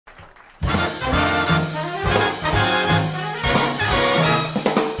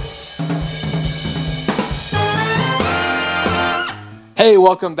Hey,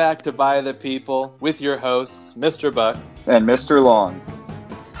 welcome back to By the People with your hosts, Mr. Buck and Mr. Long.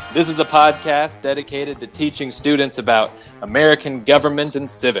 This is a podcast dedicated to teaching students about American government and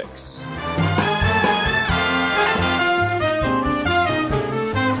civics.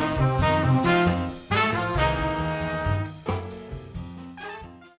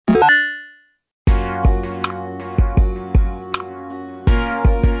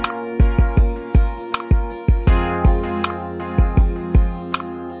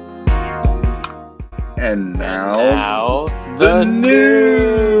 And now the news.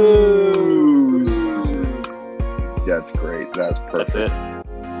 That's great. That's perfect. That's it.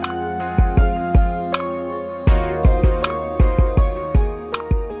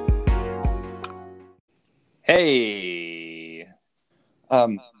 Hey.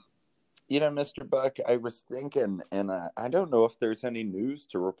 Mr. Buck, I was thinking, and I don't know if there's any news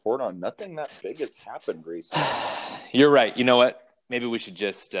to report on. Nothing that big has happened recently. You're right. You know what? Maybe we should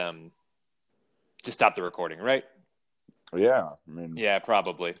just stop the recording, right? Yeah, yeah,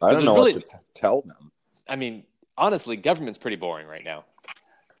 probably. I don't know what to tell them. I mean, honestly, government's pretty boring right now,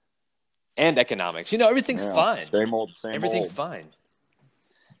 and economics. Everything's fine. Same old. Everything's fine.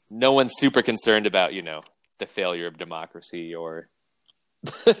 No one's super concerned about the failure of democracy or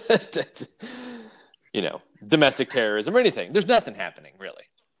domestic terrorism or anything. There's nothing happening really.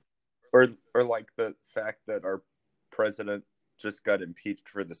 Or like the fact that our president just got impeached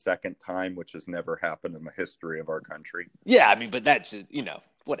for the second time, which has never happened in the history of our country. Yeah, but that's just,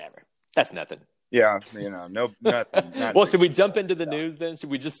 whatever. That's nothing. Yeah, nothing. Well, should we jump into the news then? Should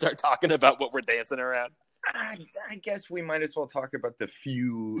we just start talking about what we're dancing around? I guess we might as well talk about the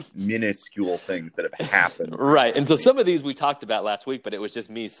few minuscule things that have happened. Right, and so some of these we talked about last week, but it was just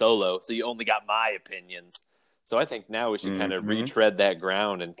me solo, so you only got my opinions. So I think now we should kind of retread that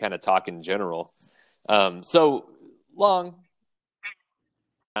ground and kind of talk in general. So, Long,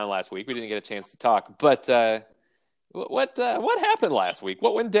 last week we didn't get a chance to talk, but what happened last week?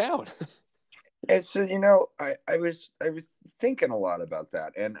 What went down? And so I was thinking a lot about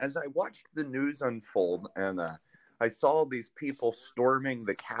that, and as I watched the news unfold, and I saw these people storming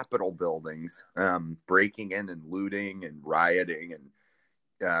the Capitol buildings, breaking in and looting and rioting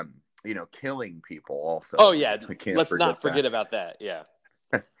and killing people. Also, oh yeah, let's not forget about that. Yeah.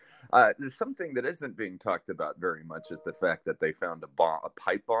 Something that isn't being talked about very much is the fact that they found a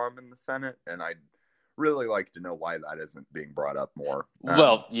pipe bomb in the Senate, and I'd really like to know why that isn't being brought up more.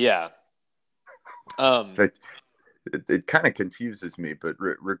 Well, yeah. It kind of confuses me, but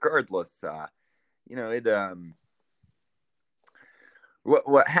regardless,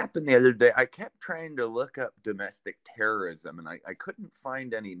 what happened the other day, I kept trying to look up domestic terrorism, and I couldn't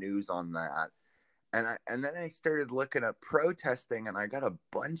find any news on that. And then I started looking up protesting, and I got a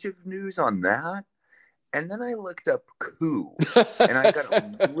bunch of news on that. And then I looked up coup, and I got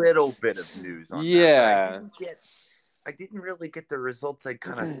a little bit of news on that. I didn't really get the results I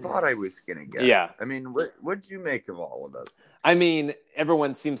kind of thought I was going to get. Yeah. What'd you make of all of this?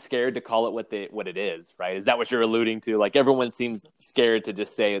 Everyone seems scared to call it what it is, right? Is that what you're alluding to? Like, everyone seems scared to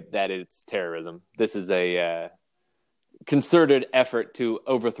just say that it's terrorism. This is a concerted effort to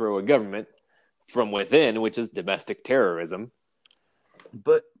overthrow a government from within, which is domestic terrorism.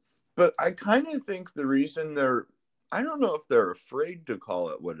 But I kind of think the reason I don't know if they're afraid to call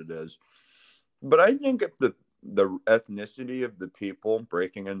it what it is, but I think if the ethnicity of the people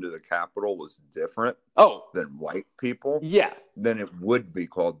breaking into the Capitol was different than white people, then it would be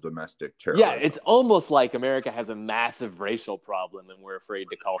called domestic terrorism. Yeah, it's almost like America has a massive racial problem and we're afraid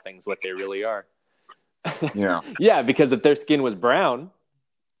to call things what they really are. Yeah. Yeah, because if their skin was brown,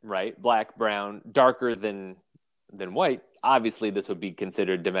 right, black, brown, darker than white, obviously this would be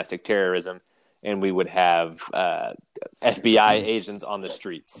considered domestic terrorism, and we would have FBI agents on the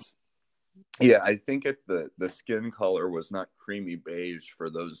streets. Yeah, I think if the skin color was not creamy beige for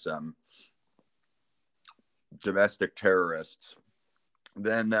those domestic terrorists,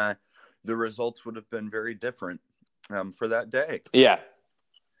 then the results would have been very different for that day. Yeah.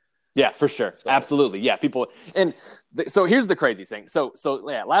 Yeah, for sure. So, absolutely. Yeah, people. And so here's the crazy thing. So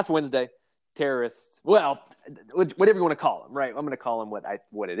last Wednesday, terrorists, well, whatever you want to call them, right? I'm going to call them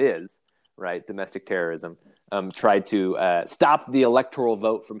what it is, right? Domestic terrorism. Tried to stop the electoral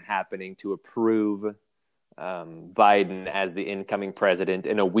vote from happening to approve Biden as the incoming president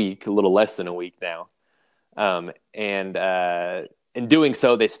in a week, a little less than a week now. And in doing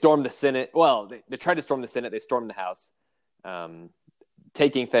so, they stormed the Senate. Well, they tried to storm the Senate. They stormed the House,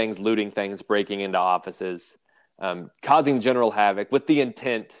 taking things, looting things, breaking into offices, causing general havoc with the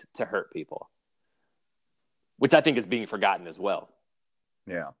intent to hurt people, which I think is being forgotten as well.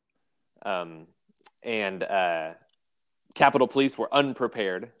 Yeah. Capitol Police were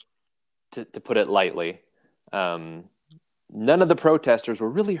unprepared, to put it lightly. None of the protesters were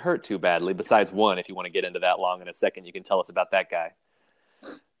really hurt too badly, besides one. If you want to get into that long in a second, you can tell us about that guy.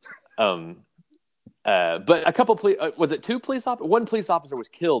 But a couple was it 2 police officers? 1 police officer was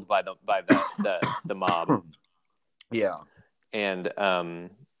killed by the mob. Yeah, and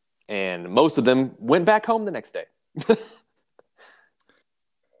most of them went back home the next day.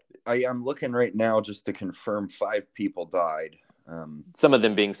 I'm looking right now just to confirm 5 people died. Some of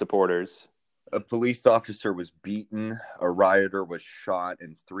them being supporters. A police officer was beaten, a rioter was shot,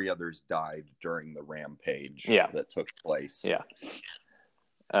 and 3 others died during the rampage that took place. Yeah.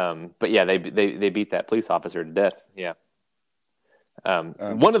 But yeah, they beat that police officer to death. Yeah.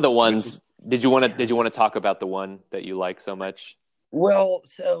 One of the ones. Did you want to talk about the one that you like so much? Well,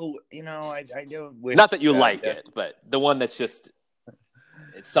 so I don't wish. Not that you like it, but the one that's just.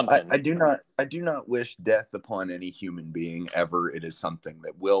 It's something. I do not wish death upon any human being ever. It is something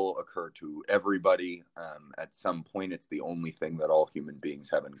that will occur to everybody at some point. It's the only thing that all human beings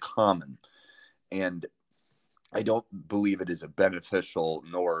have in common, and I don't believe it is a beneficial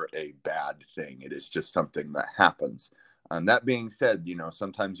nor a bad thing. It is just something that happens. That being said,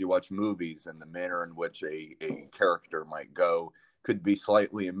 sometimes you watch movies and the manner in which a character might go could be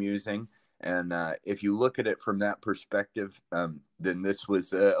slightly amusing. And if you look at it from that perspective, then this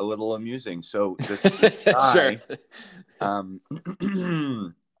was a little amusing. So this guy,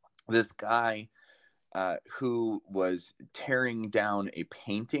 this guy who was tearing down a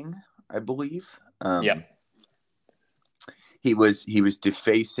painting, I believe. He was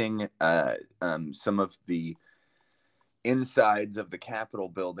defacing some of the insides of the Capitol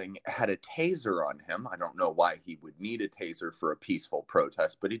building, had a taser on him. I don't know why he would need a taser for a peaceful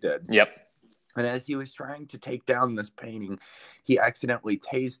protest, but he did. Yep. And as he was trying to take down this painting, he accidentally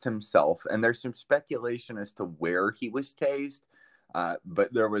tased himself. And there's some speculation as to where he was tased.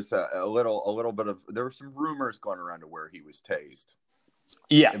 But there was a little bit of, there were some rumors going around to where he was tased.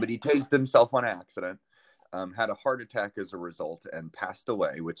 Yeah. But he tased himself on accident, had a heart attack as a result, and passed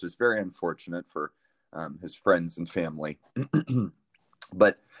away, which is very unfortunate for his friends and family.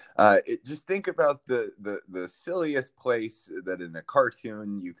 But just think about the silliest place that in a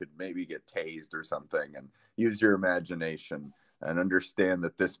cartoon you could maybe get tased or something, and use your imagination and understand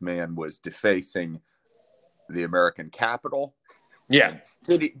that this man was defacing the American Capitol. Yeah.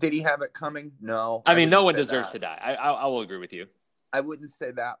 Did he have it coming? No. I mean, no one deserves to die. I will agree with you. I wouldn't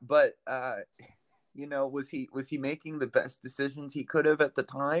say that, but was he making the best decisions he could have at the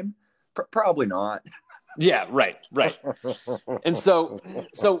time? Probably not. Yeah, right. And so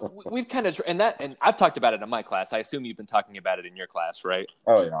we've kind of, and I've talked about it in my class. I assume you've been talking about it in your class, right?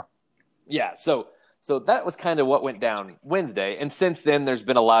 Oh yeah. Yeah. So that was kind of what went down Wednesday. And since then there's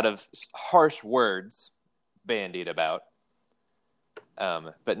been a lot of harsh words bandied about.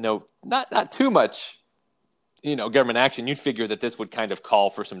 But no, not too much, government action. You'd figure that this would kind of call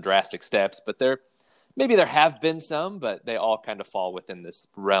for some drastic steps, but maybe there have been some, but they all kind of fall within this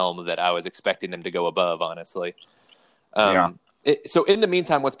realm that I was expecting them to go above, honestly. So in the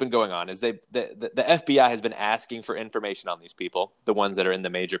meantime, what's been going on is the FBI has been asking for information on these people, the ones that are in the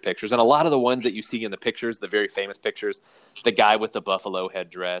major pictures. And a lot of the ones that you see in the pictures, the very famous pictures, the guy with the buffalo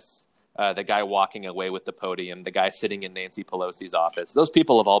headdress, the guy walking away with the podium, the guy sitting in Nancy Pelosi's office, those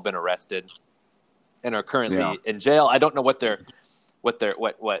people have all been arrested and are currently in jail. I don't know what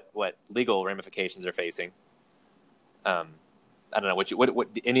legal ramifications they're facing. I don't know what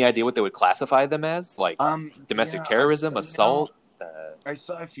any idea what they would classify them as, like domestic terrorism, assault. I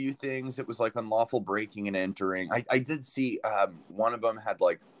saw a few things. It was like unlawful breaking and entering. I did see one of them had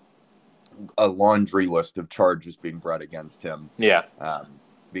like a laundry list of charges being brought against him. Yeah.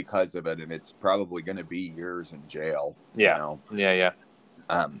 Because of it, and it's probably going to be years in jail. Yeah. Yeah.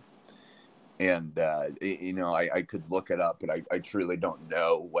 And, I could look it up, but I truly don't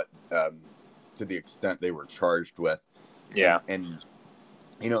know what, to the extent they were charged with. Yeah. And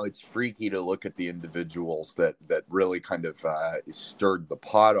it's freaky to look at the individuals that really kind of stirred the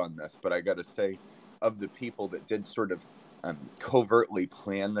pot on this. But I got to say, of the people that did sort of covertly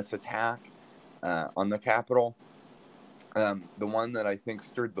plan this attack on the Capitol, the one that I think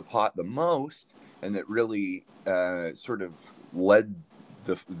stirred the pot the most and that really sort of led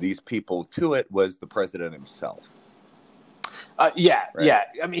these people to it was the president himself. Yeah.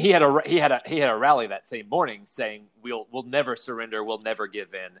 I mean, he had a rally that same morning saying, "We'll never surrender. We'll never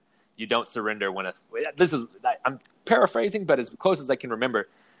give in. You don't surrender when I'm paraphrasing, but as close as I can remember,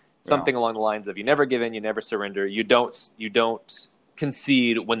 something along the lines of, you never give in, you never surrender. You don't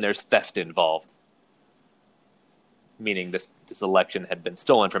concede when there's theft involved." Meaning this election had been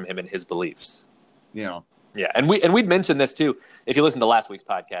stolen from him and his beliefs. Yeah, and we'd mentioned this too. If you listen to last week's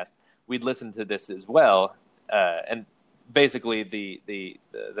podcast, we'd listened to this as well, and basically the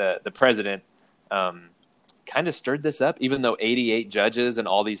president kind of stirred this up, even though 88 judges in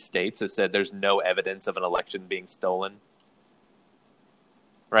all these states have said there's no evidence of an election being stolen.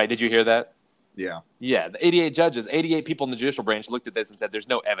 Right? Did you hear that? Yeah. Yeah, the 88 judges, 88 people in the judicial branch looked at this and said there's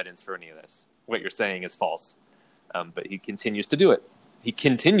no evidence for any of this. What you're saying is false. But he continues to do it. He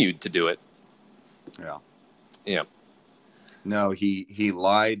continued to do it. Yeah. Yeah. No, he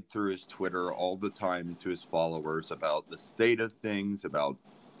lied through his Twitter all the time to his followers about the state of things, about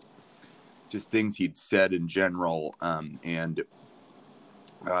just things he'd said in general. But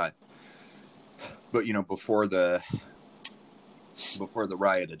before the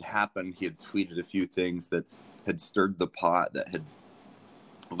riot had happened, he had tweeted a few things that had stirred the pot, that had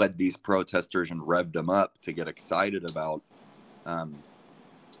led these protesters and revved them up to get excited about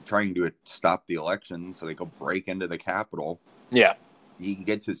trying to stop the election so they could break into the Capitol. Yeah. He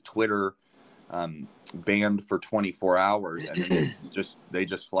gets his Twitter banned for 24 hours, and then they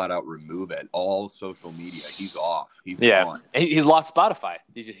just flat out remove it. All social media. He's off. He's gone. He's lost Spotify.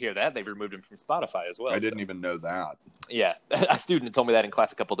 Did you hear that? They've removed him from Spotify as well. I didn't even know that. Yeah. A student told me that in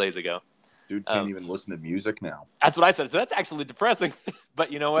class a couple days ago. Dude can't even listen to music now. That's what I said. So that's actually depressing.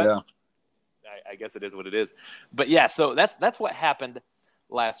 But you know what? Yeah. I guess it is what it is. But yeah, so that's what happened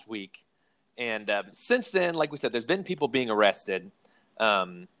last week. And since then, like we said, there's been people being arrested.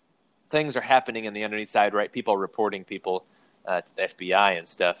 Things are happening in the underneath side, right? People are reporting people to the FBI and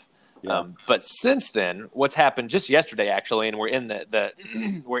stuff. Yeah. But since then, what's happened just yesterday, actually, and we're in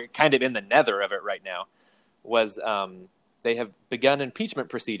we're kind of in the nether of it right now, was they have begun impeachment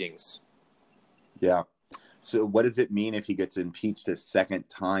proceedings. Yeah. So what does it mean if he gets impeached a second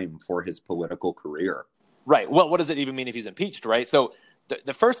time for his political career? Right. Well, what does it even mean if he's impeached, right? So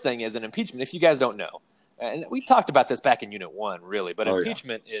the first thing is an impeachment, if you guys don't know, and we talked about this back in Unit 1, really, but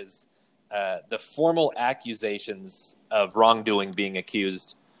impeachment is the formal accusations of wrongdoing being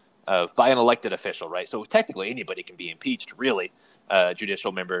accused of by an elected official, right? So technically anybody can be impeached, really.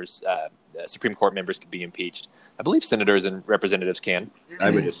 Judicial members, Supreme Court members can be impeached. I believe senators and representatives can.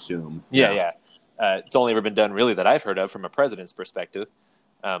 I would assume. Yeah. It's only ever been done, really, that I've heard of from a president's perspective,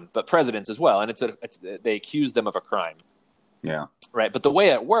 but presidents as well. And they accuse them of a crime. Yeah. Right. But the way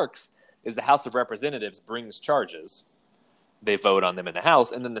it works is the House of Representatives brings charges. They vote on them in the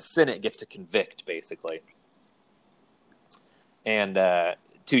House, and then the Senate gets to convict, basically. And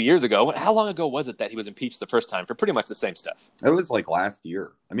 2 years ago, how long ago was it that he was impeached the first time for pretty much the same stuff? It was like last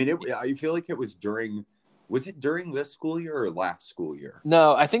year. I mean, I feel like it was was it during this school year or last school year?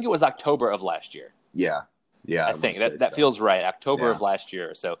 No, I think it was October of last year. Yeah. I think that feels right. October of last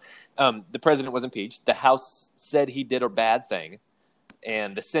year. So the president was impeached. The House said he did a bad thing,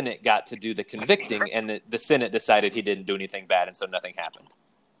 and the Senate got to do the convicting, and the Senate decided he didn't do anything bad, and so nothing happened.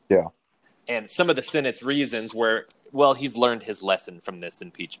 Yeah. And some of the Senate's reasons were, well, he's learned his lesson from this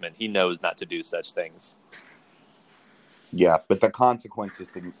impeachment. He knows not to do such things. Yeah, but the consequences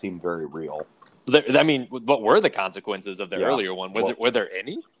didn't seem very real. I mean, what were the consequences of the earlier one? Were there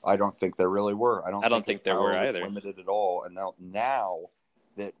any? I don't think there really were. I don't think there were either. Limited at all. And now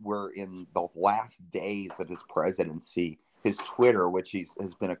that we're in the last days of his presidency, his Twitter, which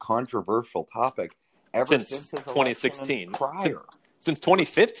has been a controversial topic ever since 2016, since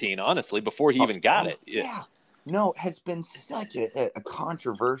 2015, honestly, before he even got it. Yeah, no, has been such a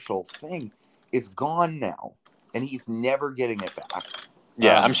controversial thing. Is gone now, and he's never getting it back.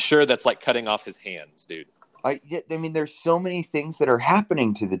 Yeah, I'm sure that's like cutting off his hands, dude. I mean, there's so many things that are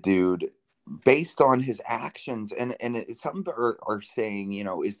happening to the dude based on his actions, and some are saying,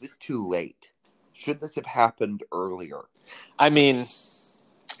 is this too late? Should this have happened earlier? I mean,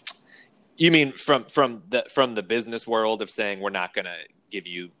 you mean from the business world of saying we're not going to give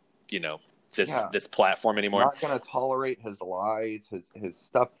you, this platform anymore? Not going to tolerate his lies, his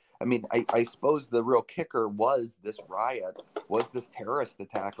stuff. I mean, I suppose the real kicker was this riot, was this terrorist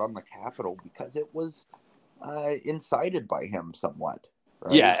attack on the Capitol, because it was incited by him somewhat.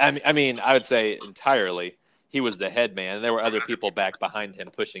 Right? Yeah, I mean, I would say entirely. He was the head man. There were other people back behind him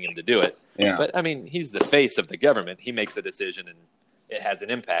pushing him to do it. Yeah. But, I mean, he's the face of the government. He makes a decision, and it has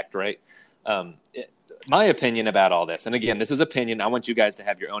an impact, right? My opinion about all this, and again, this is opinion. I want you guys to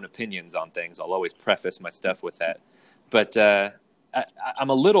have your own opinions on things. I'll always preface my stuff with that. But I'm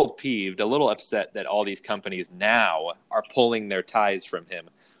a little peeved, a little upset that all these companies now are pulling their ties from him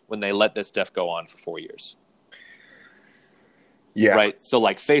when they let this stuff go on for 4 years. Yeah. Right. So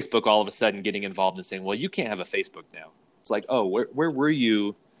like Facebook all of a sudden getting involved and saying, well, you can't have a Facebook now. It's like, oh, where were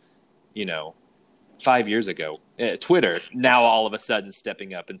you, 5 years ago. Twitter now all of a sudden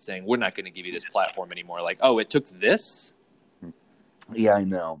stepping up and saying, we're not going to give you this platform anymore. Like, oh, it took this? Yeah, I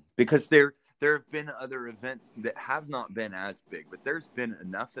know. Because there have been other events that have not been as big, but there's been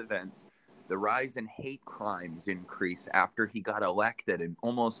enough events. The rise in hate crimes increased after he got elected, and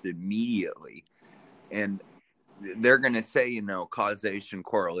almost immediately. And they're going to say, causation,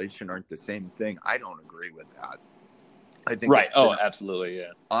 correlation aren't the same thing. I don't agree with that. I think right. Oh, absolutely.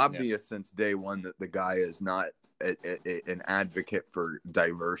 Yeah. Obvious since day one that the guy is not an advocate for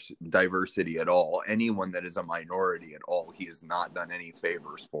diversity at all. Anyone that is a minority at all, he has not done any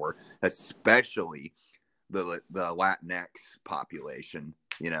favors for, especially the Latinx population.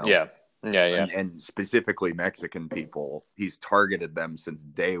 Yeah. And specifically Mexican people. He's targeted them since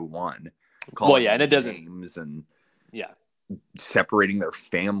day one. And it doesn't names and separating their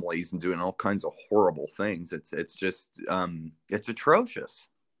families and doing all kinds of horrible things. It's just it's atrocious.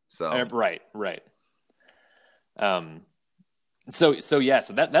 So right. So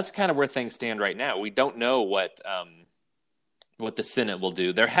that's kind of where things stand right now. We don't know what the Senate will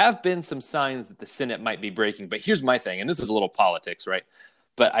do. There have been some signs that the Senate might be breaking, but here's my thing, and this is a little politics, right?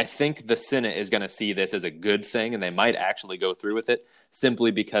 But I think the Senate is going to see this as a good thing, and they might actually go through with it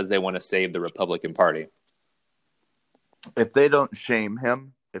simply because they want to save the Republican Party. If they don't shame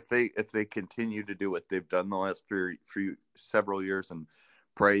him, if they continue to do what they've done the last several years and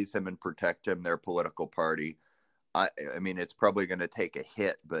praise him and protect him, their political party, I mean, it's probably going to take a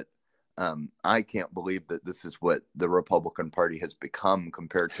hit, but I can't believe that this is what the Republican Party has become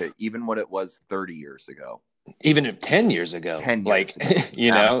compared to even what it was 30 years ago. Even 10 years ago. 10 years like, ago.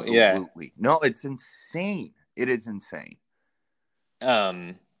 Absolutely. Yeah. No, it's insane. It is insane.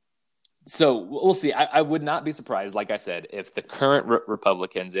 So we'll see. I would not be surprised, like I said, if the current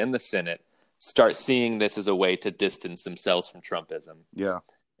Republicans in the Senate start seeing this as a way to distance themselves from Trumpism. Yeah.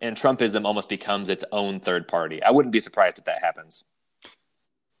 And Trumpism almost becomes its own third party. I wouldn't be surprised if that happens.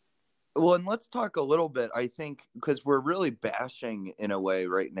 Well, and let's talk a little bit, I think, because we're really bashing, in a way,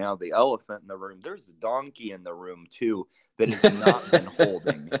 right now, the elephant in the room. There's a donkey in the room, too, that has not been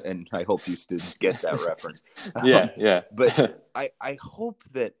holding. And I hope you students get that reference. Yeah. But I hope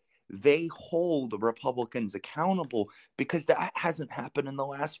that they hold Republicans accountable, because that hasn't happened in the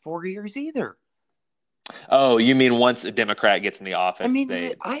last 4 years either. Oh, you mean once a Democrat gets in the office? I mean,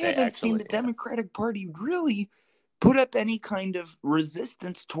 I haven't seen the Democratic Party really put up any kind of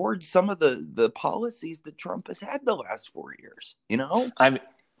resistance towards some of the policies that Trump has had the last 4 years, and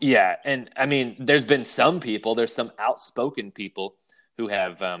I mean, there's been there's some outspoken people who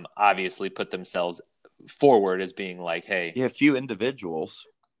have obviously put themselves forward as being like, hey. Yeah, a few individuals.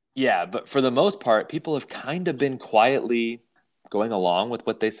 Yeah, but for the most part, people have kind of been quietly going along with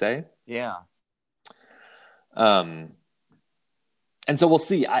what they say. Yeah. And so we'll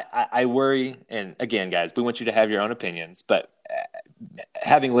see. I worry, and again, guys, we want you to have your own opinions, but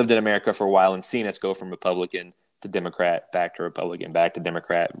having lived in America for a while and seen us go from Republican to Democrat, back to Republican, back to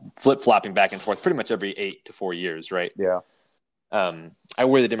Democrat, flip-flopping back and forth pretty much every 8 to 4 years, right? Yeah. I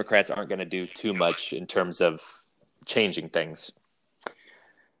worry the Democrats aren't going to do too much in terms of changing things.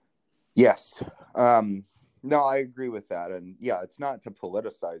 Yes. No, I agree with that. And yeah, it's not to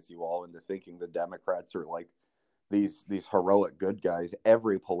politicize you all into thinking the Democrats are like these heroic good guys.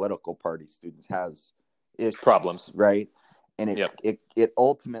 Every political party, students, has issues, problems, right? And it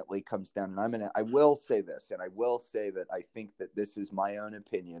ultimately comes down, and I will say this, and I will say that I think that this is my own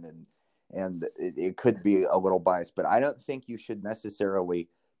opinion, and it could be a little biased, but I don't think you should necessarily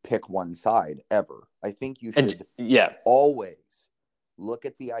pick one side ever. I think you should always look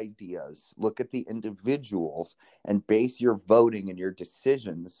at the ideas, look at the individuals, and base your voting and your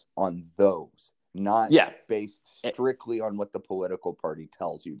decisions on those, not based strictly on what the political party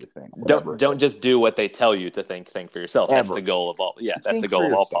tells you to think. Don't just do what they tell you to think for yourself. That's the goal of all. Yeah, that's the goal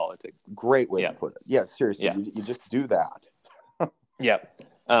of all politics. Great way to put it. Yeah, seriously, you just do that.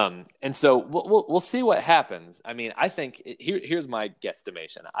 And so we'll see what happens. I mean, I think here's my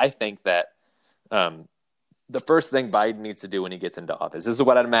guesstimation. I think that the first thing Biden needs to do when he gets into office, this is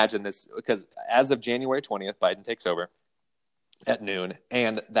what I'd imagine this, because as of January 20th, Biden takes over at noon,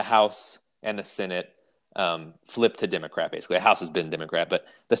 and the House and the Senate flip to Democrat, basically. The House has been Democrat, but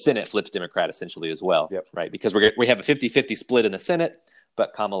the Senate flips Democrat essentially as well, right? Because we have a 50-50 split in the Senate,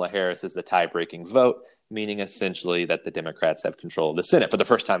 but Kamala Harris is the tie-breaking vote, meaning essentially that the Democrats have control of the Senate for the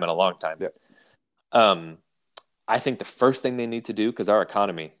first time in a long time. I think the first thing they need to do, because our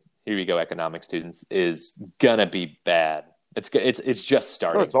economy, here you go, economic students, is gonna be bad. It's just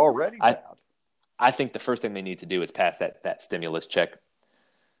starting. Oh, it's already bad. I think the first thing they need to do is pass that stimulus check.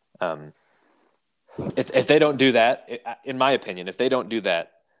 If they don't do that, in my opinion, if they don't do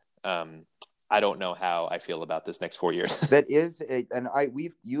that, I don't know how I feel about this next 4 years. You and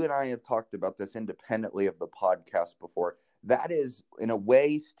I have talked about this independently of the podcast before. That is, in a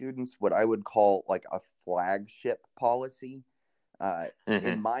way, students, what I would call like a flagship policy,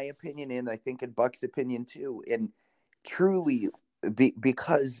 in my opinion, and I think in Buck's opinion too. And truly,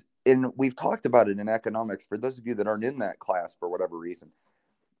 because we've talked about it in economics, for those of you that aren't in that class for whatever reason,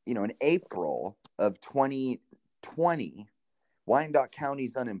 in April of 2020, Wyandotte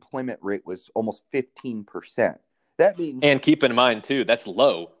County's unemployment rate was almost 15%. That means, and keep in mind too, that's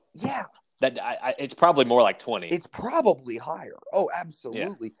low. Yeah, that it's probably more like 20. It's probably higher. Oh,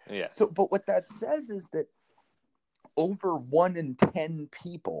 absolutely. Yeah. So, but what that says is that over 1 in 10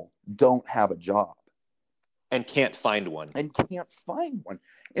 people don't have a job and can't find one. And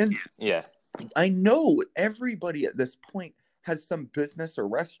yeah, I know everybody at this point has some business or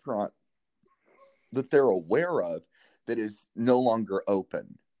restaurant that they're aware of that is no longer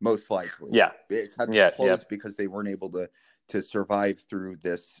open, most likely. Yeah. It's had to close because they weren't able to survive through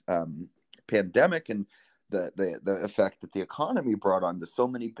this pandemic and the effect that the economy brought on to so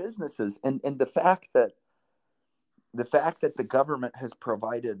many businesses. And the fact that the government has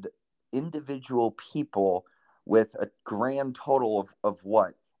provided individual people with a grand total of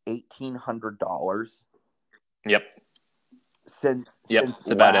what, $1,800? Yep. Since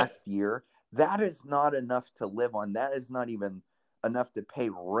last year. That is not enough to live on. That is not even enough to pay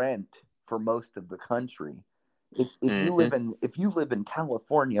rent for most of the country. If you live in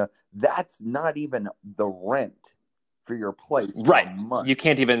California, that's not even the rent for your place. Right. You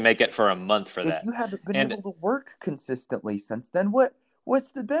can't even make it for a month for that. If you haven't been able to work consistently since then,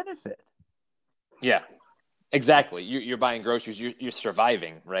 what's the benefit? Yeah. Exactly. You're buying groceries. You're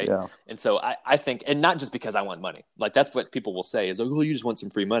surviving, right? Yeah. And so I think, and not just because I want money. Like that's what people will say is, oh, well, you just want some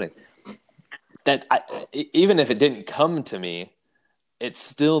free money. That even if it didn't come to me, it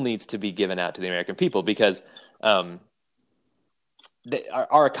still needs to be given out to the American people because our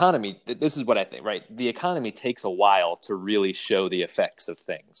economy. This is what I think, right? The economy takes a while to really show the effects of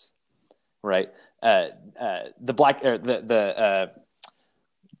things, right? The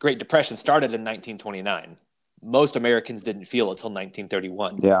Great Depression started in 1929. Most Americans didn't feel it until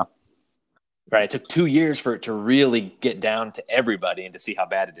 1931. Yeah. Right. It took 2 years for it to really get down to everybody and to see how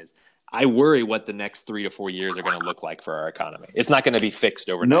bad it is. I worry what the next 3 to 4 years are going to look like for our economy. It's not going to be fixed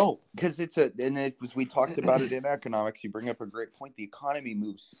overnight. No, because we talked about it in economics. You bring up a great point. The economy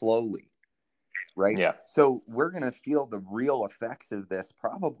moves slowly, right? Yeah. So we're going to feel the real effects of this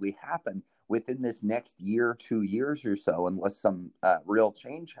probably happen within this next year, 2 years or so, unless some real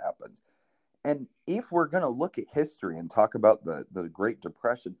change happens. And if we're going to look at history and talk about the Great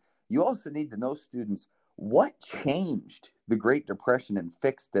Depression, you also need to know, students, what changed the Great Depression and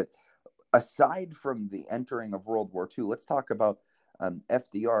fixed it. Aside from the entering of World War II, let's talk about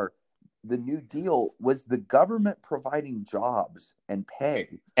FDR. The New Deal was the government providing jobs and pay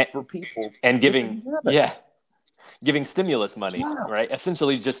for people and giving stimulus money, right?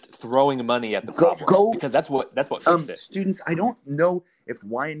 Essentially, just throwing money at the problem because that's what fixed it. Students, I don't know if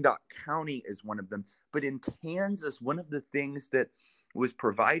Wyandotte County is one of them, but in Kansas, one of the things that was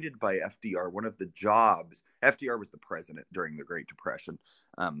provided by FDR, one of the jobs, FDR was the president during the Great Depression.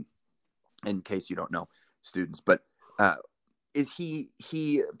 In case you don't know, students, but is he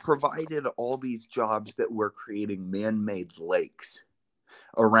provided all these jobs that were creating man-made lakes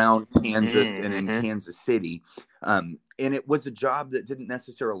around Kansas and in Kansas City. And it was a job that didn't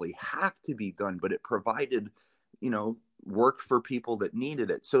necessarily have to be done, but it provided, work for people that needed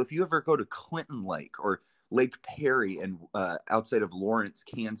it. So if you ever go to Clinton Lake or Lake Perry and outside of Lawrence,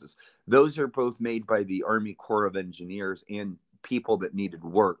 Kansas, those are both made by the Army Corps of Engineers and people that needed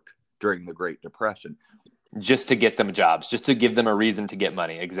work during the Great Depression. Just to get them jobs, just to give them a reason to get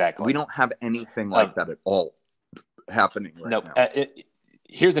money. Exactly. We don't have anything like that at all happening right now.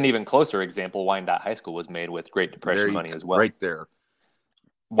 Here's an even closer example. Wyandotte High School was made with Great Depression money as well. Right there.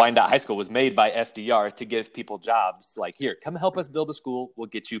 Wyandotte High School was made by FDR to give people jobs. Like, here, come help us build a school. We'll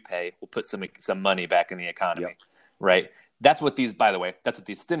get you pay. We'll put some money back in the economy. Yep. Right? That's what these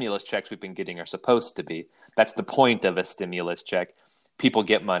stimulus checks we've been getting are supposed to be. That's the point of a stimulus check. People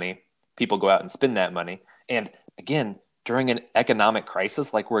get money. People go out and spend that money. And again, during an economic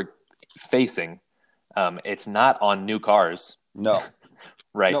crisis like we're facing, it's not on new cars. No.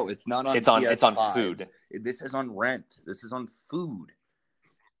 Right. No, it's not on it's on food. This is on rent. This is on food.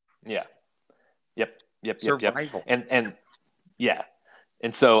 Yeah. Yep. Survival. And yeah.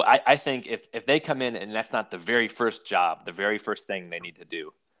 And so I think if they come in and that's not the very first job, the very first thing they need to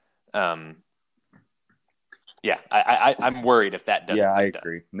do, I'm worried if that doesn't. Yeah, I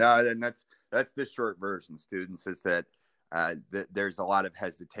agree. No, then that's the short version, students, is that there's a lot of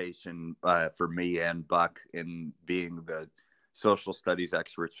hesitation for me and Buck in being the social studies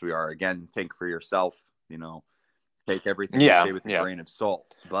experts we are. Again, think for yourself, take everything we say with a grain of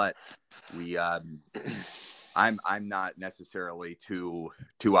salt. But I'm not necessarily too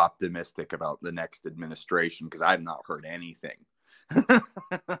optimistic about the next administration because I've not heard anything.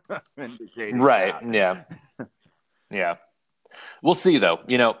 Right. That. Yeah. We'll see, though.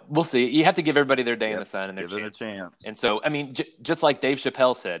 We'll see. You have to give everybody their day in the sun and their chance. And so, I mean, just like Dave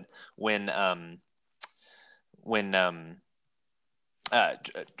Chappelle said when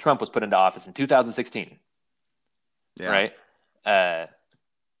Trump was put into office in 2016, right?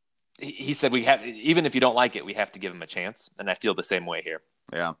 He said we have, even if you don't like it, we have to give him a chance. And I feel the same way here.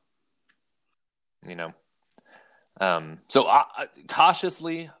 Yeah. So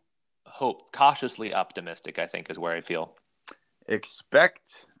cautiously optimistic, I think, is where I feel.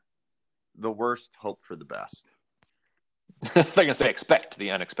 Expect the worst, hope for the best. They're going to say expect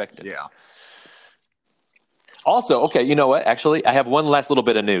the unexpected. Yeah. Also, okay, you know what? Actually, I have one last little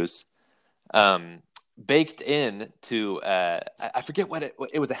bit of news. Baked in to, I forget what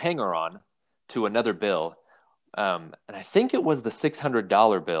it was, a hanger-on to another bill. And I think it was the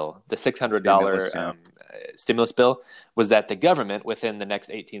 $600 bill, the $600 stimulus bill, was that the government within the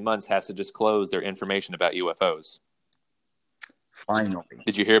next 18 months has to disclose their information about UFOs. Finally.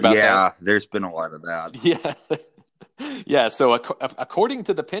 Did you hear about that? Yeah, there's been a lot of that. Yeah. Yeah, so according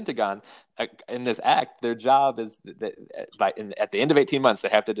to the Pentagon, in this act, their job is that at the end of 18 months, they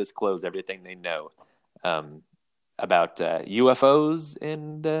have to disclose everything they know about UFOs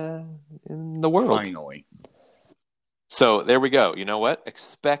in the world. Finally. So there we go. You know what?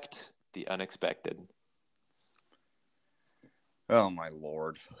 Expect the unexpected. Oh, my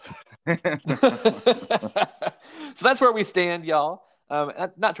Lord. So that's where we stand, y'all.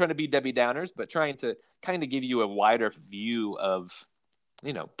 Not trying to be Debbie Downers, but trying to kind of give you a wider view of,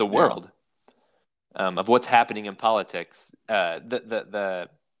 the world, of what's happening in politics.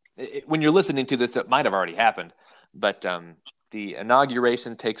 When you're listening to this, it might have already happened, but the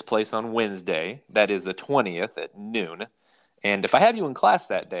inauguration takes place on Wednesday. That is the 20th at noon. And if I have you in class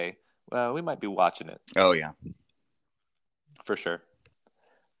that day, well, we might be watching it. Oh, yeah. For sure.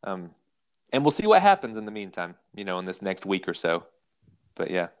 And we'll see what happens in the meantime, in this next week or so. But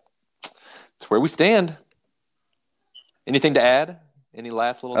yeah, it's where we stand. Anything to add? Any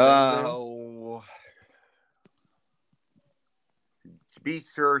last little things there? Be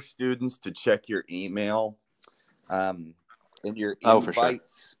sure, students, to check your email and your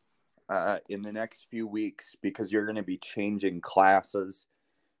invites in the next few weeks, because you're going to be changing classes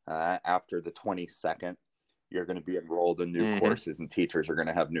after the 22nd. You're going to be enrolled in new courses, and teachers are going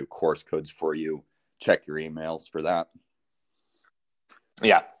to have new course codes for you. Check your emails for that.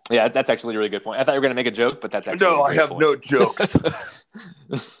 Yeah, that's actually a really good point. I thought you were going to make a joke, but that's actually no, I have point. No jokes.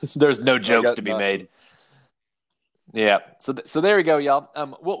 There's no jokes to be made. Yeah, so there we go,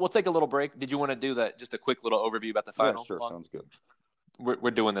 y'all. We'll take a little break. Did you want to do just a quick little overview about the final? Yeah, sure, sounds good.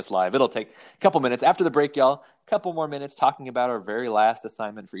 We're doing this live. It'll take a couple minutes after the break, y'all. A couple more minutes talking about our very last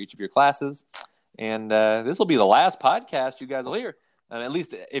assignment for each of your classes, and this will be the last podcast you guys will hear. At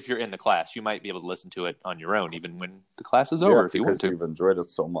least if you're in the class, you might be able to listen to it on your own, even when the class is over, if you want to. Because you've enjoyed it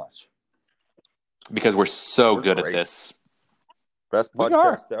so much. Because we're so good at this. Best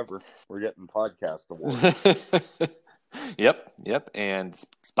podcast ever. We're getting podcast awards. Yep. And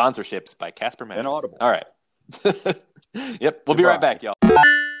sponsorships by Casper Mattress. And Audible. All right. Yep. We'll be right back, y'all.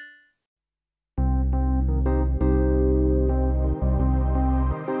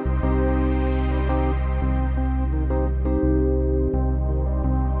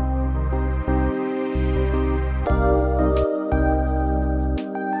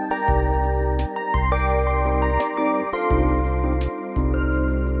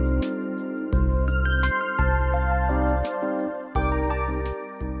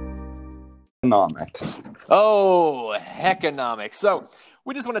 Economics. Oh, heckonomics. So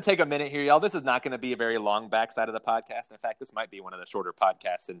we just want to take a minute here, y'all. This is not going to be a very long backside of the podcast. In fact, this might be one of the shorter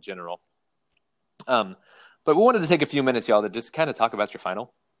podcasts in general. But we wanted to take a few minutes, y'all, to just kind of talk about your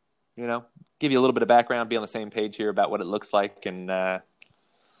final. Give you a little bit of background, be on the same page here about what it looks like, and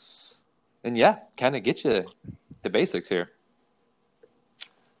yeah, kind of get you the basics here.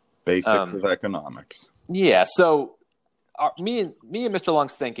 Basics of economics. Yeah, so me and Mr.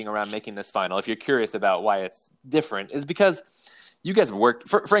 Long's thinking around making this final, if you're curious about why it's different, is because you guys have worked,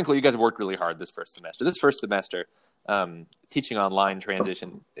 frankly, you guys have worked really hard this first semester. This first semester, teaching online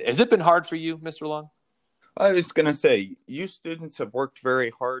transition, has it been hard for you, Mr. Long? I was going to say, you students have worked very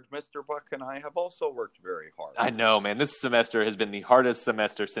hard. Mr. Buck and I have also worked very hard. I know, man. This semester has been the hardest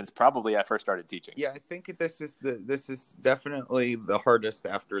semester since probably I first started teaching. Yeah, I think this is definitely the hardest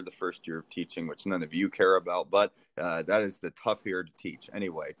after the first year of teaching, which none of you care about, but that is the tough year to teach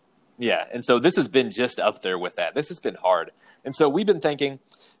anyway. Yeah, and so this has been just up there with that. This has been hard. And so we've been thinking,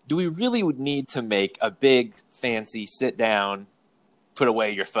 do we really need to make a big, fancy, sit down, put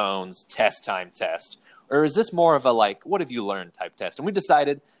away your phones, test time test? Or is this more of a, like, what have you learned type test? And we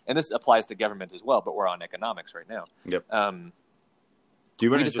decided, and this applies to government as well, but we're on economics right now. Yep. Do you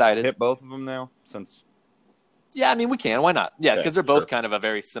want to just hit both of them now? Yeah, I mean, we can. Why not? Yeah, because they're both kind of a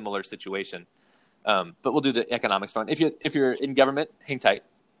very similar situation. But we'll do the economics one. If you're in government, hang tight.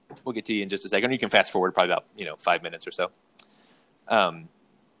 We'll get to you in just a second. You can fast forward probably about 5 minutes or so.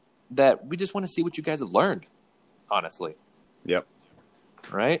 That we just want to see what you guys have learned, honestly. Yep.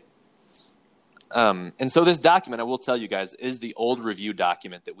 Right? And so this document, I will tell you guys, is the old review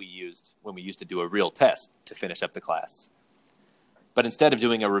document that we used when we used to do a real test to finish up the class. But instead of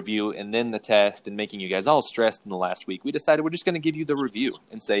doing a review and then the test and making you guys all stressed in the last week, we decided we're just going to give you the review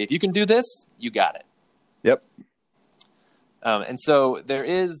and say, if you can do this, you got it. Yep. And so there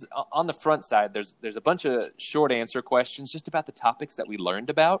is, on the front side, there's a bunch of short answer questions just about the topics that we learned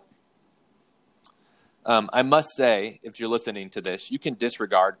about. I must say, if you're listening to this, you can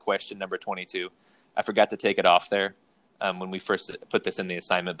disregard question number 22. I forgot to take it off there when we first put this in the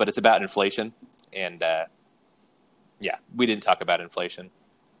assignment, but it's about inflation. And yeah, we didn't talk about inflation.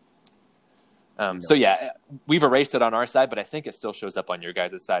 So yeah, we've erased it on our side, but I think it still shows up on your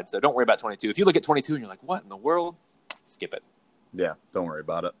guys' side. So don't worry about 22. If you look at 22 and you're like, what in the world? Skip it. Yeah, don't worry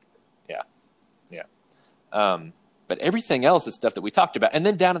about it. Yeah. But everything else is stuff that we talked about. And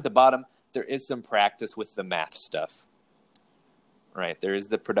then down at the bottom, there is some practice with the math stuff. Right? There is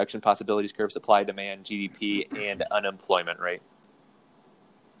the production possibilities curve, supply, demand, GDP, and unemployment rate.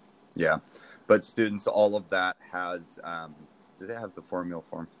 Yeah. But students, all of that has, do they have the formula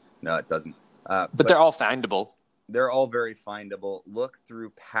form? No, it doesn't. But they're all findable. They're all very findable. Look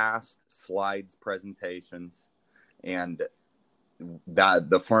through past slides, presentations, and that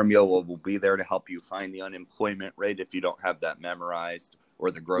the formula will be there to help you find the unemployment rate if you don't have that memorized, or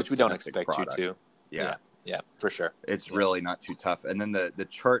the gross, which we don't expect product. You to. Yeah, for sure. It's really not too tough. And then the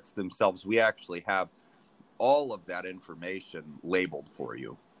charts themselves, we actually have all of that information labeled for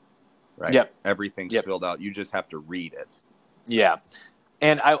you. Right? Yep. Everything's filled out. You just have to read it. Yeah.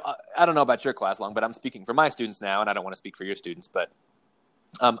 And I don't know about your class, Long, but I'm speaking for my students now, and I don't want to speak for your students, but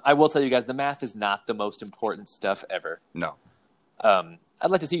I will tell you guys, the math is not the most important stuff ever. No. I'd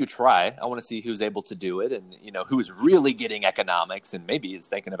like to see you try. I want to see who's able to do it and, who's really getting economics and maybe is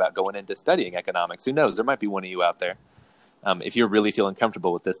thinking about going into studying economics. Who knows? There might be one of you out there. If you're really feeling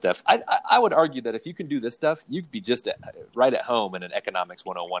comfortable with this stuff, I would argue that if you can do this stuff, you could be just right at home in an economics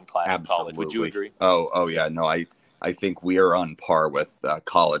 101 class in college. Would you agree? Oh yeah. No, I think we are on par with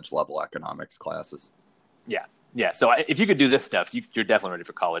college level economics classes. Yeah. So if you could do this stuff, you're definitely ready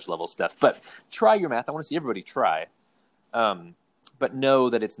for college level stuff. But try your math. I want to see everybody try. But know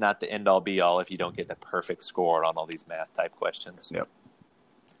that it's not the end all be all if you don't get the perfect score on all these math type questions. Yep.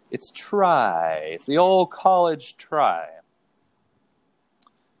 It's try. It's the old college try.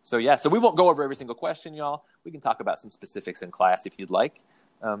 So yeah, so we won't go over every single question, y'all. We can talk about some specifics in class if you'd like.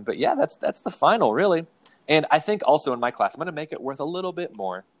 But yeah, that's the final, really. And I think also in my class, I'm going to make it worth a little bit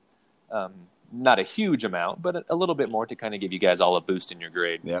more. Not a huge amount, but a little bit more to kind of give you guys all a boost in your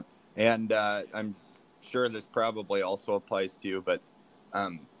grade. Yep. And I'm sure this probably also applies to you, but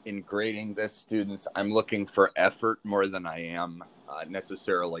in grading this, students, I'm looking for effort more than I am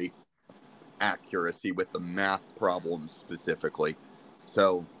necessarily accuracy with the math problems specifically.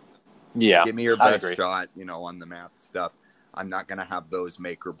 So yeah, give me your best shot, on the math stuff. I'm not going to have those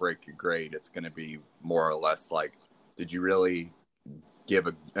make or break your grade. It's going to be more or less like, did you really give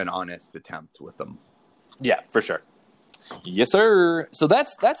an honest attempt with them? Yeah, for sure. Yes, sir. So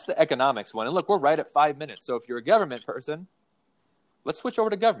that's the economics one. And look, we're right at 5 minutes. So if you're a government person, let's switch over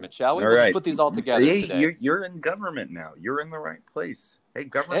to government, shall we? Let's put these all together today. You're in government now. You're in the right place. Hey,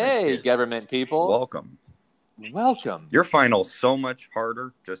 government. Hey, kids. Government people. Welcome. Your final's so much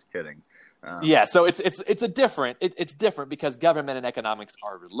harder. Just kidding. Yeah, so it's different. It's different because government and economics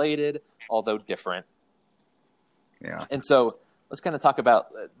are related, although different. Yeah. And so let's kind of talk about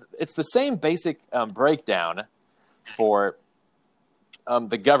it's the same basic breakdown for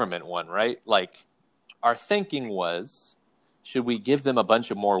the government one, right? Like our thinking was, should we give them a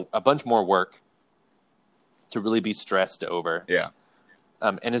bunch more work to really be stressed over? Yeah.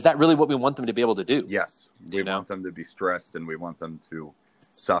 And is that really what we want them to be able to do? Yes. We want them to be stressed and we want them to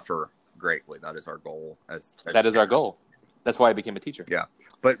suffer greatly. That is our goal. That is our goal. That's why I became a teacher. Yeah,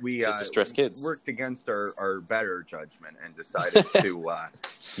 but we just to stress kids. Worked against our better judgment and decided to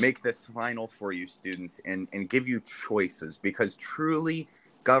make this final for you students and give you choices, because truly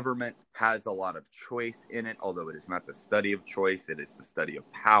government has a lot of choice in it, although it is not the study of choice, it is the study of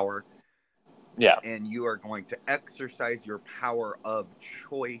power. Yeah. And you are going to exercise your power of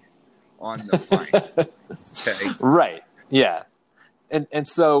choice on the final. Okay. Right. Yeah. And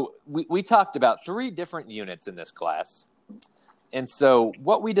so we talked about 3 different units in this class. And so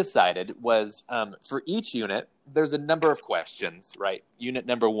what we decided was for each unit, there's a number of questions, right? Unit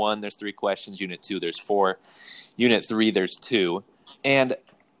number 1, there's 3 questions. Unit 2, there's 4. Unit 3, there's 2. And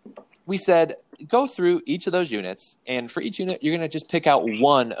we said, go through each of those units. And for each unit, you're going to just pick out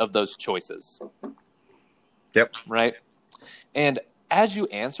one of those choices. Yep. Right? And as you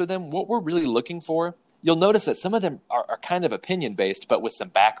answer them, what we're really looking for, you'll notice that some of them are kind of opinion-based, but with some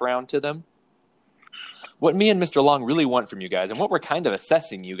background to them. What me and Mr. Long really want from you guys, and what we're kind of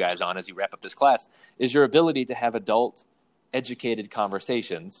assessing you guys on as you wrap up this class, is your ability to have adult, educated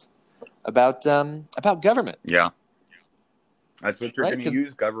conversations about government. Yeah. That's what you're going to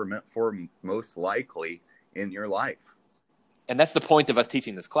use government for most likely in your life. And that's the point of us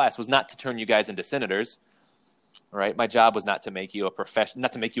teaching this class, was not to turn you guys into senators. Right? My job was not to make you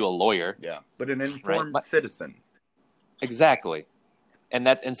not to make you a lawyer. Yeah. But an informed citizen. Exactly.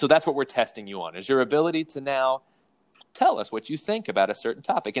 And so that's what we're testing you on, is your ability to now tell us what you think about a certain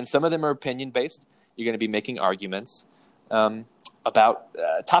topic. And some of them are opinion-based. You're going to be making arguments about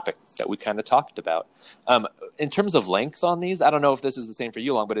a topic that we kind of talked about. In terms of length on these, I don't know if this is the same for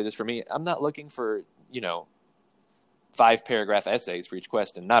you, Long, but it is for me. I'm not looking for, 5-paragraph essays for each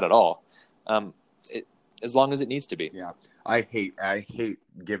question. Not at all. As long as it needs to be. Yeah. I hate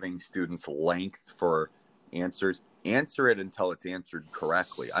giving students length for answers. Answer it until it's answered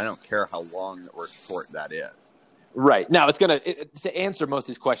correctly. I don't care how long or short that is. Right. Now, to answer most of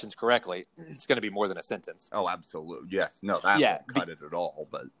these questions correctly, it's going to be more than a sentence. Oh, absolutely. Yes. No, that won't cut it at all.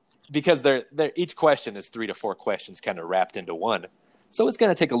 But because each question is 3 to 4 questions kind of wrapped into one. So it's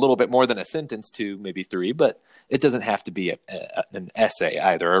going to take a little bit more than a sentence to maybe 3, but it doesn't have to be an essay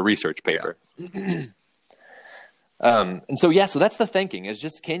either, a research paper. Yeah. So that's the thinking, is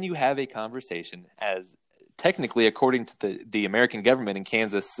just, can you have a conversation as technically, according to the American government in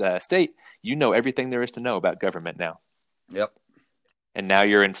Kansas state, you know everything there is to know about government now. Yep. And now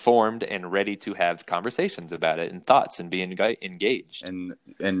you're informed and ready to have conversations about it and thoughts and be engaged.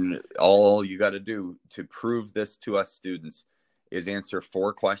 And all you got to do to prove this to us students is answer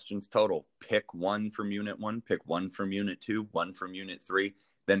 4 questions total. Pick 1 from Unit 1, pick 1 from Unit 2, 1 from Unit 3,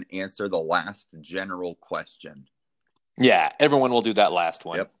 then answer the last general question. Yeah, everyone will do that last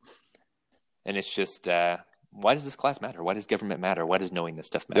one. Yep. And it's just, why does this class matter? Why does government matter? Why does knowing this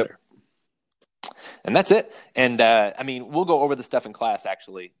stuff matter? Yep. And that's it. And, we'll go over the stuff in class,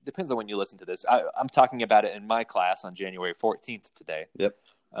 actually. Depends on when you listen to this. I'm talking about it in my class on January 14th today. Yep.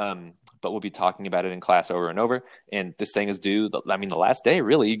 But we'll be talking about it in class over and over. And this thing is due, the last day,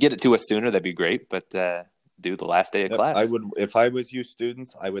 really. You get it to us sooner, that'd be great. But due the last day of class. If I was you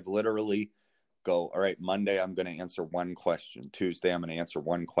students, I would literally go, all right, Monday I'm going to answer 1 question. Tuesday I'm going to answer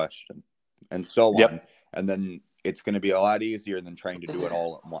 1 question. And so on. And then it's going to be a lot easier than trying to do it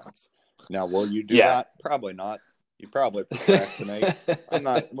all at once. Now, will you do that? Probably not. You probably procrastinate.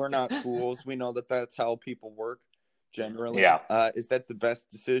 We're not fools. We know that that's how people work generally. Yeah. Is that the best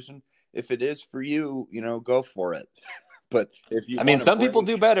decision? If it is for you, go for it. But if you some people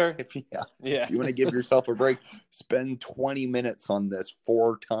do better. If you want to give yourself a break, spend 20 minutes on this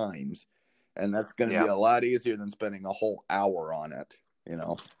 4 times. And that's going to be a lot easier than spending a whole hour on it,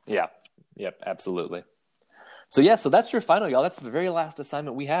 Yeah. Yep, absolutely. So that's your final, y'all. That's the very last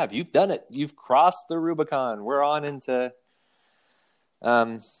assignment we have. You've done it. You've crossed the Rubicon. We're on into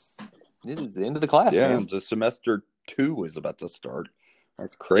this is the end of the class. Yeah, man. The semester 2 is about to start.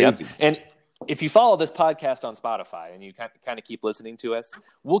 That's crazy. Yep. And if you follow this podcast on Spotify and you kind of keep listening to us,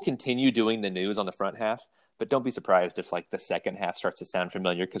 we'll continue doing the news on the front half. But don't be surprised if the second half starts to sound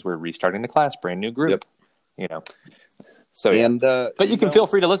familiar, because we're restarting the class, brand new group. Yep. So, but you can feel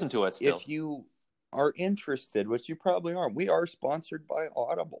free to listen to us still. If you are interested, which you probably are, we are sponsored by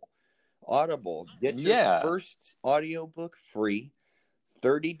Audible. Get your first audiobook free,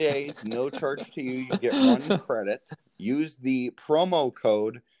 30 days, no charge to you. You get 1 credit. Use the promo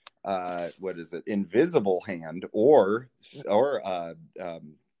code, Invisible Hand, or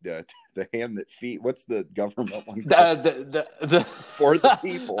the hand that feet. What's the government one? The For the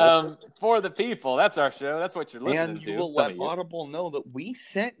people. For the people. That's our show. That's what you're listening to. And you will let Audible know that we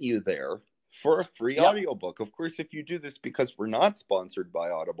sent you there for a free Yep. audiobook. Of course, if you do this because we're not sponsored by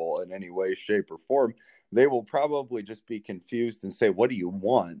Audible in any way, shape, or form, they will probably just be confused and say, what do you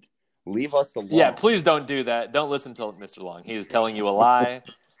want? Leave us alone. Yeah, please don't do that. Don't listen to Mr. Long. He is telling you a lie.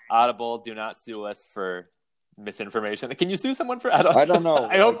 Audible, do not sue us for misinformation. Can you sue someone for? I don't know.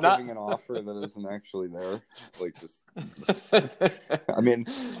 I hope not. Giving an offer that isn't actually there. Like just I mean,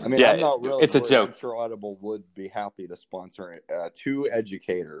 Yeah, I'm not really. it's a joke. I'm sure Audible would be happy to sponsor 2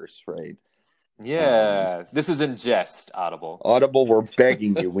 educators, right? Yeah, this is in jest, Audible. Audible, we're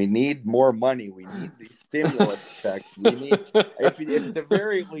begging you. We need more money. We need these stimulus checks. We need, if at the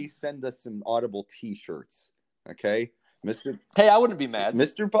very least, send us some Audible T-shirts, okay, Mr. Hey, I wouldn't be mad.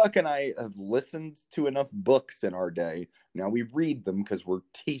 Mr. Buck and I have listened to enough books in our day. Now we read them because we're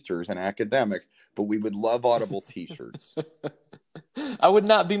teachers and academics, but we would love Audible T-shirts. I would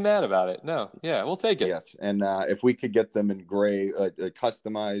not be mad about it. No, yeah, we'll take it. Yes, and if we could get them in gray,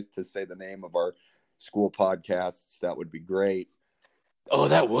 customized to say the name of our school podcasts, that would be great. Oh,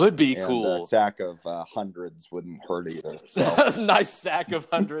 that would be and cool. A sack of hundreds wouldn't hurt either. So. That's a nice sack of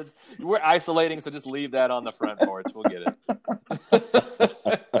hundreds. We're isolating, so just leave that on the front porch. We'll get it.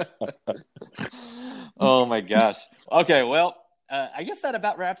 Oh, my gosh. Okay, well, I guess that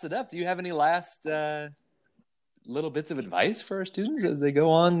about wraps it up. Do you have any last little bits of advice for our students as they go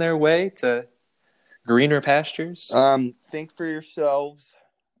on their way to greener pastures? Think for yourselves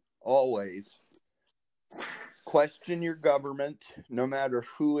always. Question your government, no matter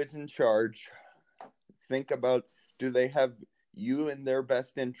who is in charge. Think about, do they have you in their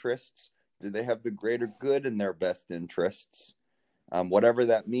best interests? Do they have the greater good in their best interests? Whatever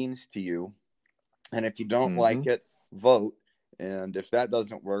that means to you. And if you don't like it, vote. And if that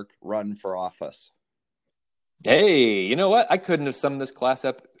doesn't work, run for office. Hey, you know what? I couldn't have summed this class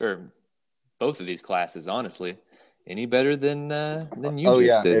up, or both of these classes, honestly, any better than you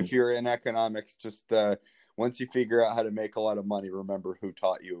just did. If you're in economics, just once you figure out how to make a lot of money, remember who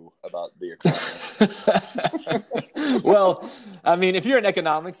taught you about the economy. Well, I mean, if you're in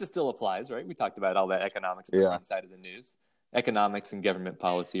economics, it still applies, right? We talked about all that economics on the front side of the news. Economics and government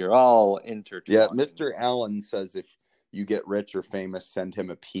policy are all intertwined. Yeah, Mr. Allen says if you get rich or famous, send him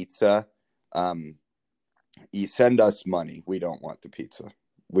a pizza. You send us money. We don't want the pizza.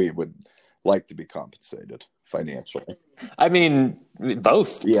 We would like to be compensated financially. I mean,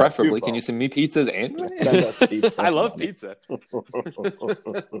 both, preferably. Both. Can you send me pizzas and money? Send us pizza. I love pizza.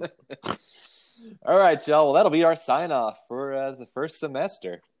 All right, y'all. Well, that'll be our sign-off for the first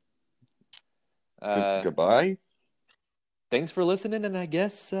semester. Goodbye. Thanks for listening, and I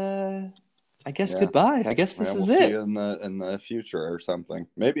guess goodbye. I guess this is we'll it. See you in the future or something.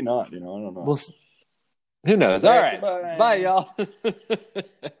 Maybe not. I don't know. Who knows? All right. Bye, y'all.